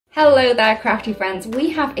Hello there crafty friends, we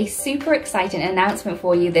have a super exciting announcement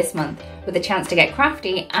for you this month with a chance to get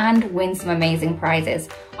crafty and win some amazing prizes.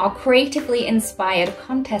 Our creatively inspired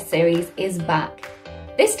contest series is back.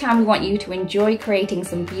 This time we want you to enjoy creating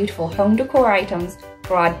some beautiful home decor items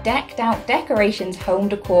for our Decked Out Decorations home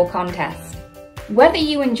decor contest. Whether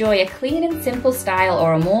you enjoy a clean and simple style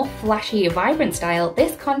or a more flashy, vibrant style,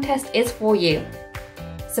 this contest is for you.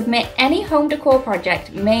 Submit any home decor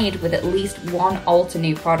project made with at least one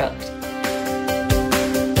Altenew product.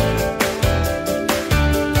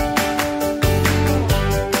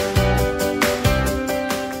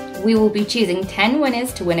 We will be choosing 10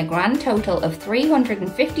 winners to win a grand total of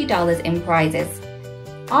 $350 in prizes.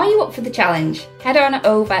 Are you up for the challenge? Head on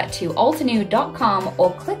over to altenew.com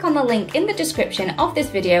or click on the link in the description of this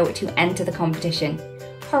video to enter the competition.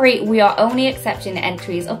 Hurry, we are only accepting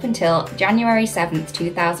entries up until January 7th,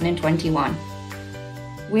 2021.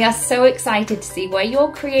 We are so excited to see where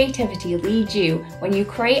your creativity leads you when you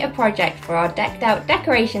create a project for our Decked Out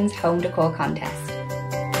Decorations home decor contest.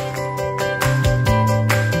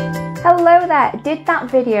 Hello there! Did that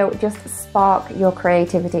video just spark your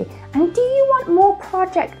creativity? And do you want more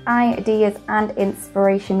project ideas and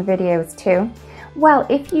inspiration videos too? Well,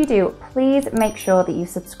 if you do, please make sure that you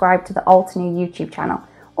subscribe to the Altenew YouTube channel.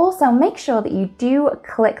 Also, make sure that you do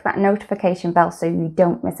click that notification bell so you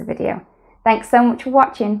don't miss a video. Thanks so much for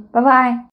watching. Bye bye.